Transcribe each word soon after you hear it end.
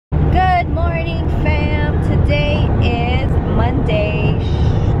Monday.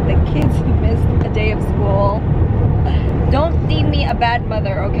 The kids missed a day of school. Don't deem me a bad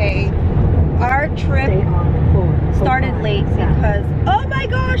mother, okay? Our trip started late because, oh my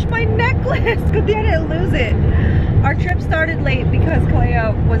gosh, my necklace! Good thing I didn't lose it. Our trip started late because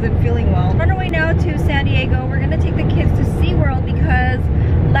Kalea wasn't feeling well. We're on our way now to San Diego. We're gonna take the kids to SeaWorld because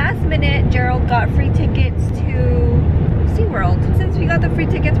last minute Gerald got free tickets to SeaWorld. Since we got the free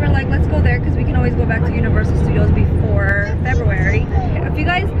tickets, we're like, let's go there because we can always go back to Universal Studios before February. If you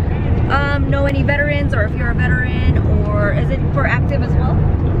guys know any veterans, or if you're a veteran, or is it for active as well?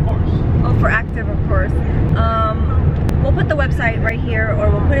 Of course. Oh, for active, of course. We'll put the website right here, or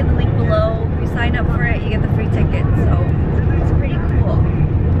we'll put in the link below. If you sign up for it, you get the free ticket. So it's pretty cool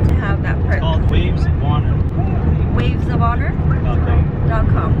to have that perk. It's called Waves of Honor.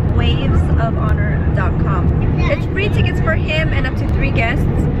 WavesOfHonor.com. WavesOfHonor.com. It's free tickets for him and up to 3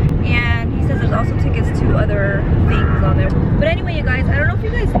 guests. And he says there's also tickets to other things on there. But anyway, you guys, I don't know if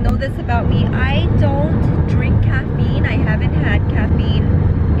you guys know this about me. I don't drink caffeine. I haven't had caffeine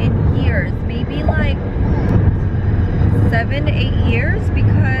in years. Maybe like 7 to 8 years,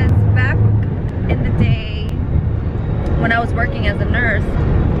 because back in the day when I was working as a nurse,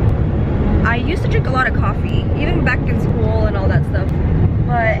 I used to drink a lot of coffee, even back in school and all that stuff.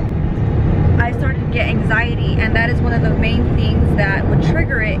 But I started to get anxiety, and that is one of the main things that would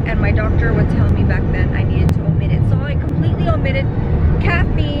trigger it, and my doctor would tell me back then I needed to omit it. So I completely omitted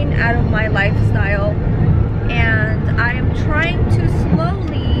caffeine out of my lifestyle, and I am trying to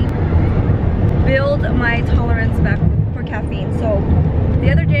slowly build my tolerance back for caffeine. So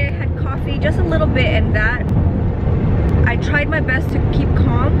the other day I had coffee, just a little bit, and that I tried my best to keep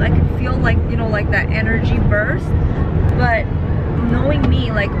calm. I could feel like, you know, like that energy burst, but knowing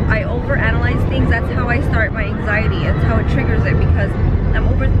me, like, I overanalyze things. That's how I start my anxiety. That's how it triggers it, because I'm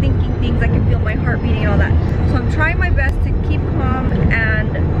overthinking things. I can feel my heart beating and all that. So I'm trying my best to keep calm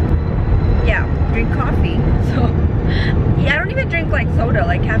and, yeah, drink coffee. So yeah, I don't even drink like soda,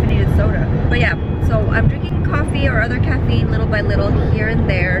 like caffeinated soda. But yeah, so I'm drinking coffee or other caffeine little by little here and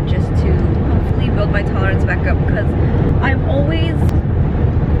there, just to hopefully build my tolerance back up, because I'm always,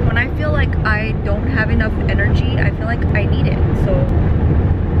 when I feel like I don't have enough energy, I feel like I need it. So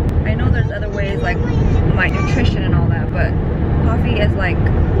I know there's other ways, like my nutrition and all that, but coffee is like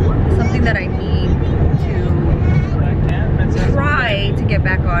something that I need to try to get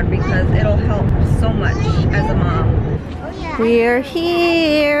back on, because it'll help so much as a mom. We're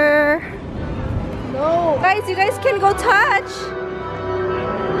here. No. Guys, you guys can go touch.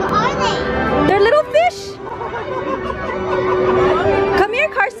 What are they? They're little fish. Come here,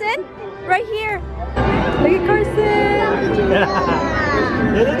 Carson. Right here. Look at Carson.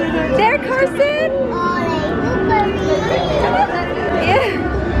 There, Carson. Yeah.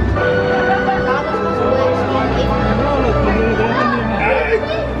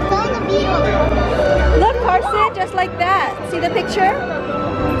 Look, Carson, just like that. See the picture?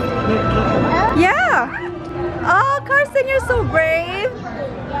 Yeah. Oh, Carson, you're so brave.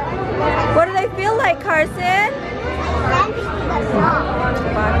 What do they feel like, Carson?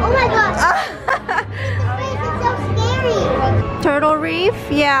 Oh my gosh. It's so scary. Turtle Reef,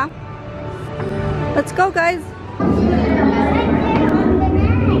 yeah. Let's go, guys.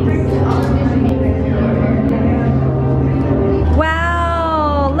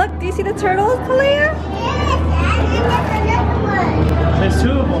 Wow, look, do you see the turtles, Kalea? There's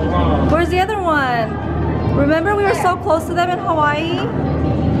 2 of them. Where's the other one? Remember we were so close to them in Hawaii?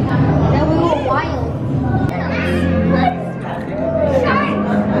 That we were wild.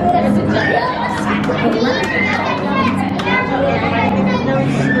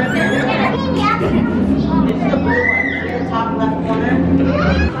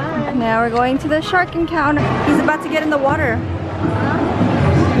 Now we're going to the shark encounter. He's about to get in the water.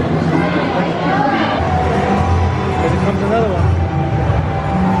 Here comes another one.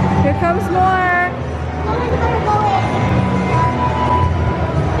 Here comes more.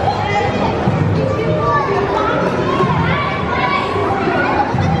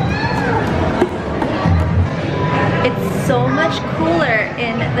 It's so much cooler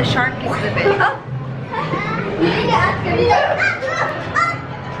in the shark exhibit. Oh.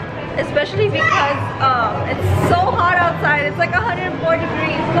 Especially because it's so hot outside. It's like 104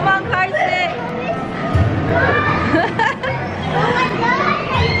 degrees. Come on, Carson.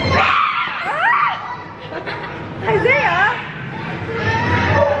 Isaiah.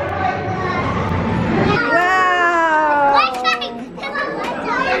 Wow.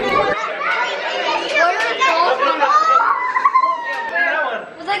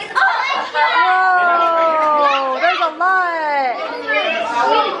 Whoa, there's a lot.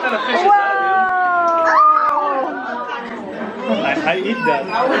 Whoa. duck.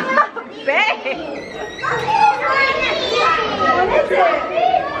 Babe! What is it?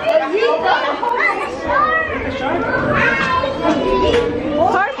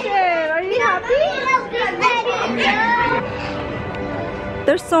 Carson, are you happy?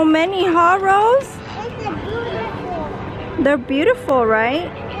 There's so many, huh, Rose? They're beautiful,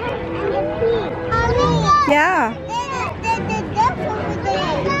 right? Yeah.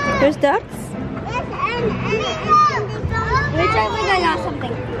 There's ducks? Which I think I got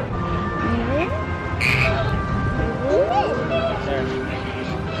something.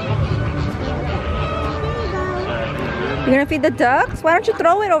 You're gonna feed the ducks? Why don't you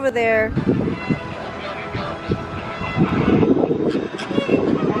throw it over there?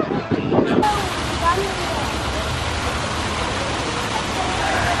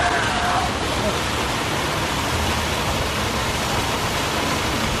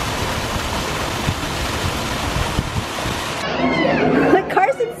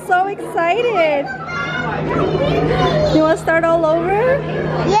 Carson's so excited. You want to start all over?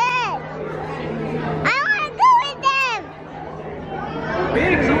 Yes. I want to go with them.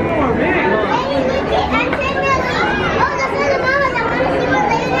 Big, some more big.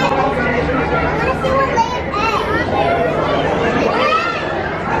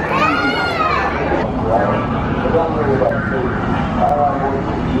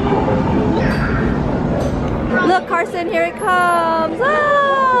 Look, Carson, here it comes.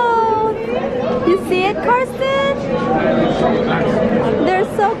 Oh! You see it, Carson? They're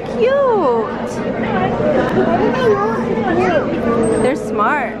so cute. They're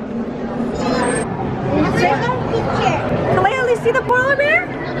smart. Kalea, you see the polar bear?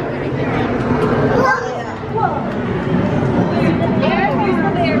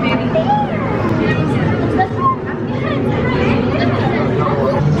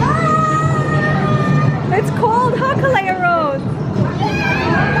 It's cold, huh, Kalea Rose?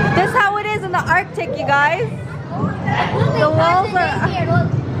 This is how it is in the Arctic, you guys. The walls are...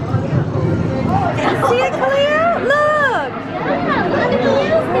 See it, Kalea? Look!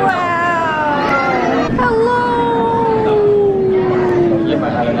 Wow! Hello!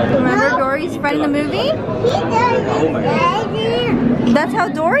 Remember Dory's friend in the movie? That's how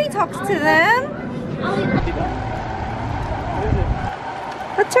Dory talks to them.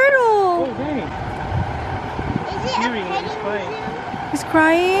 A turtle! Oh, dang. He's crying. He's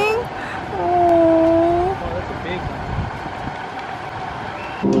crying? Oh. Oh, that's a big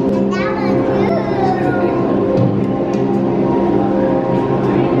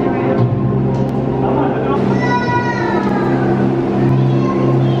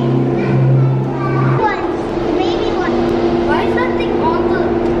Why is that thing on the...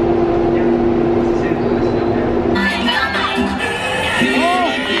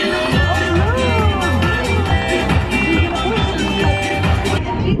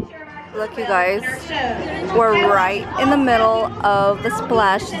 Look, you guys, we're right in the middle of the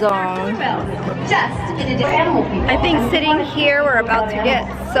splash zone. I think sitting here, we're about to get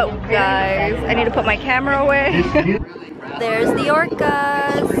soaked, guys. I need to put my camera away. There's the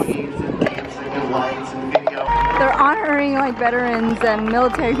orcas. They're honoring like veterans and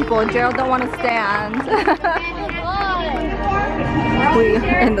military people. Gerald don't want to stand.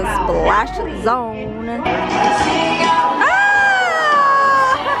 We're in the splash zone.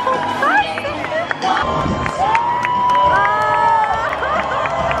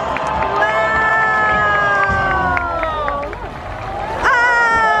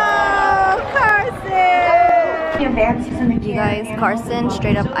 You guys, Carson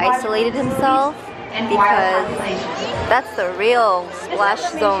straight up isolated himself because that's the real splash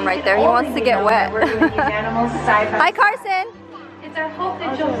zone right there. He wants to get wet. Hi, Carson. It's our hope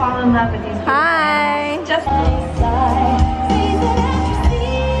that you'll fall in love with these people. Hi. Just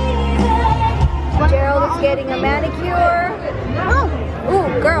Gerald is getting a manicure.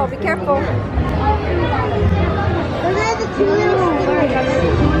 Ooh, girl, be careful.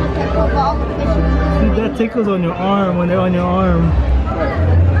 That tickles on your arm when they're on your arm.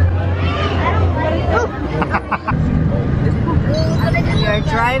 We are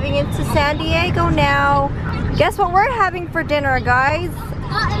driving into San Diego now. Guess what we're having for dinner, guys?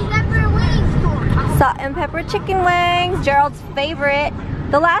 Salt and pepper wings. Salt and pepper chicken wings, Gerald's favorite.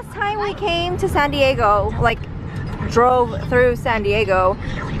 The last time we came to San Diego, like drove through San Diego,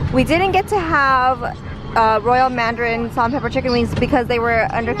 we didn't get to have Royal Mandarin salt and pepper chicken wings because they were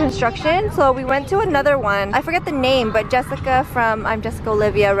under construction, so we went to another one. I forget the name, but Jessica from I'm Jessica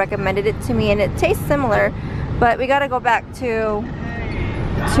Olivia recommended it to me and it tastes similar, but we gotta go back to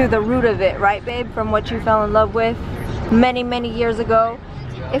the root of it, right babe? From what you fell in love with many years ago.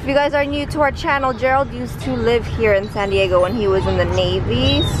 If you guys are new to our channel, Gerald used to live here in San Diego when he was in the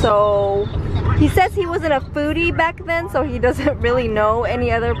Navy. So he says he wasn't a foodie back then, so he doesn't really know any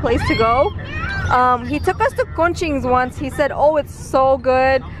other place to go. He took us to Conching's once. He said, oh, it's so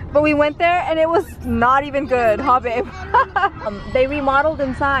good. But we went there and it was not even good, huh babe? They remodeled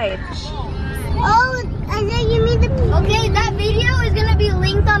inside. Oh, and then you mean the... Okay, that video is gonna be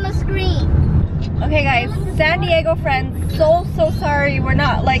linked on the screen. Okay guys, San Diego friends, so sorry we're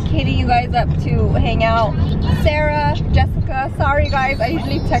not like hitting you guys up to hang out. Sarah, Jessica, sorry guys, I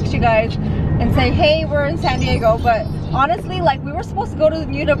usually text you guys and say, hey, we're in San Diego, but honestly, like, we were supposed to go to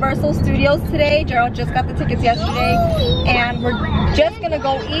the Universal Studios today. Gerald just got the tickets yesterday, and we're just gonna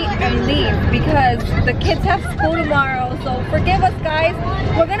go eat and leave because the kids have school tomorrow. So forgive us guys.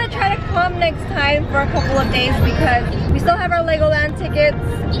 We're gonna try to come next time for a couple of days because we still have our Legoland tickets.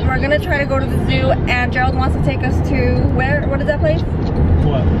 We're gonna try to go to the zoo, and Gerald wants to take us to where? What is that place?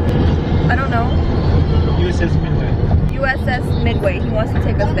 What? I don't know. USS Midway. USS Midway. He wants to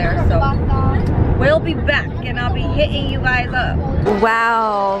take us there, so we'll be back and I'll be hitting you guys up.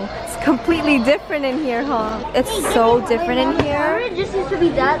 Wow, it's completely different in here, huh? It's so different in here. It just used to be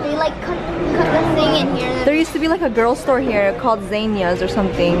that. They like cut the thing in here. There used to be like a girl store here called Zania's or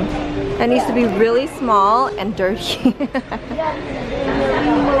something. And it used to be really small and dirty.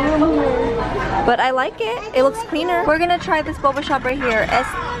 But I like it. It looks cleaner. We're gonna try this boba shop right here.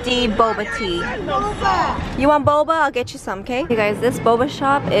 SD Boba Tea. You want boba? I'll get you some, okay? You guys, this boba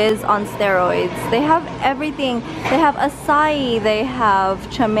shop is on steroids. They have everything. They have acai, they have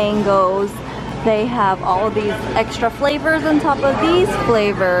chamangos, they have all of these extra flavors on top of these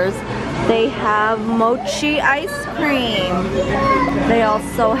flavors. They have mochi ice cream. They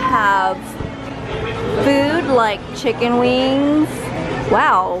also have food like chicken wings.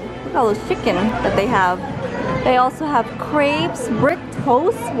 Wow, look at all those chicken that they have. They also have crepes, brick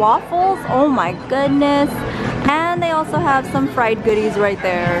toast, waffles. Oh my goodness. And they also have some fried goodies right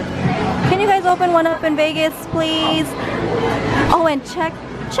there. Can you guys open one up in Vegas, please? Oh, and check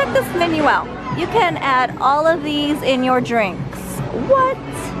this menu out. You can add all of these in your drinks. What?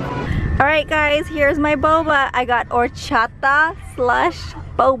 Alright guys, here's my boba. I got horchata slash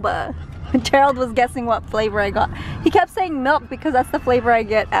boba. Gerald was guessing what flavor I got. He kept saying milk because that's the flavor I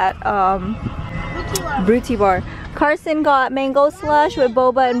get at Fruity Bar. Carson got mango slush with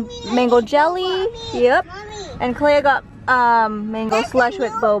boba and mango jelly. Yep. And Clea got mango slush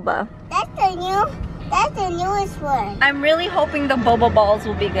with boba. That's the newest one. I'm really hoping the boba balls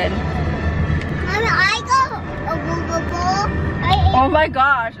will be good. Mommy, I got a boba ball. Oh my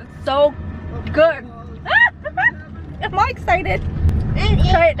gosh, it's so good. I'm all excited.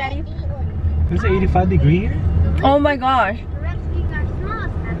 Try it, Daddy. There's an 85-degree here? Oh my gosh.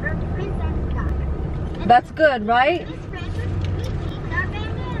 That's good, right?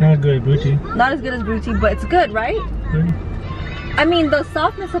 Not good, Brucey. Not as good as Brucey, but it's good, right? Good. I mean, the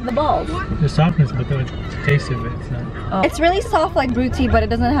softness of the balls. The softness, but the taste of it, it's not. It's really soft like Brucey, but it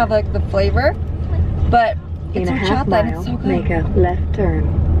doesn't have like the flavor. But it's horchata and it's so good. Make a left turn.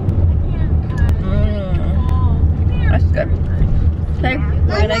 That's good. Okay,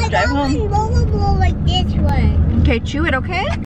 we're gonna drive home. Boba ball like this one. Okay, chew it, okay?